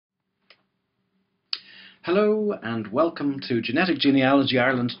Hello and welcome to Genetic Genealogy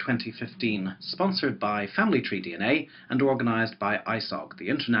Ireland 2015, sponsored by Family Tree DNA and organised by ISOG, the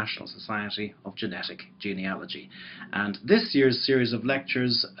International Society of Genetic Genealogy. And this year's series of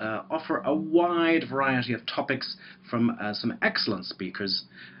lectures offer a wide variety of topics from some excellent speakers.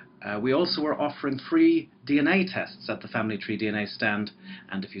 We also are offering free DNA tests at the Family Tree DNA stand,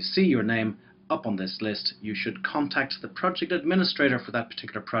 and if you see your name up on this list, you should contact the project administrator for that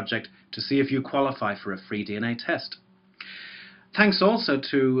particular project to see if you qualify for a free DNA test. Thanks also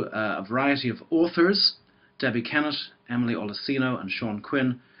to a variety of authors, Debbie Kennett, Emily Olesino and Sean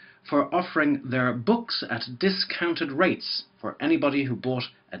Quinn, for offering their books at discounted rates for anybody who bought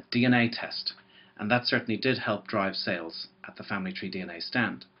a DNA test. And that certainly did help drive sales at the Family Tree DNA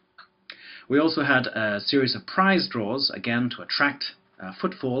stand. We also had a series of prize draws, again to attract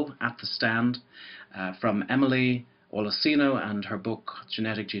footfall at the stand, from Emily Olesino and her book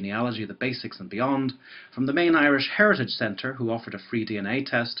Genetic Genealogy, The Basics and Beyond, from the Main Irish Heritage Centre, who offered a free DNA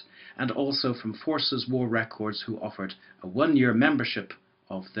test, and also from Forces War Records, who offered a one-year membership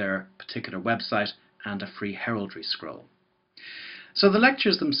of their particular website and a free heraldry scroll. So the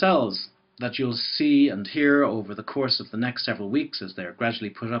lectures themselves that you'll see and hear over the course of the next several weeks as they're gradually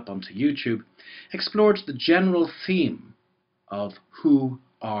put up onto YouTube explored the general theme of who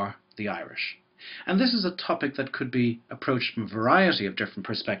are the Irish. And this is a topic that could be approached from a variety of different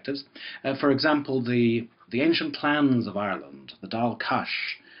perspectives. For example, the ancient clans of Ireland, the Dál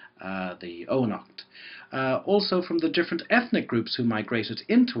Cash, the Onacht. Also from the different ethnic groups who migrated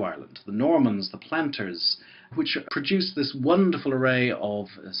into Ireland, the Normans, the Planters, which produced this wonderful array of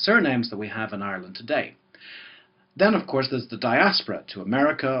surnames that we have in Ireland today. Then, of course, there's the diaspora to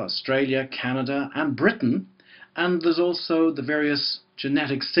America, Australia, Canada, and Britain. And there's also the various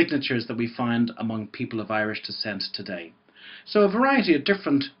genetic signatures that we find among people of Irish descent today. So a variety of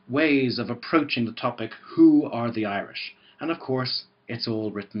different ways of approaching the topic, who are the Irish? And of course, it's all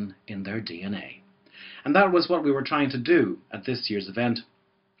written in their DNA. And that was what we were trying to do at this year's event,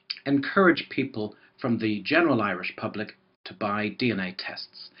 encourage people from the general Irish public to buy DNA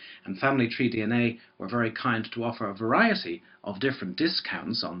tests. And Family Tree DNA were very kind to offer a variety of different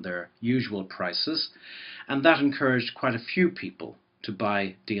discounts on their usual prices, and that encouraged quite a few people to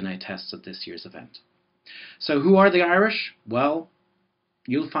buy DNA tests at this year's event. So who are the Irish? Well,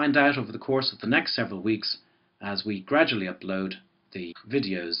 you'll find out over the course of the next several weeks as we gradually upload the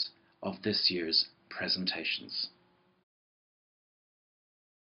videos of this year's presentations.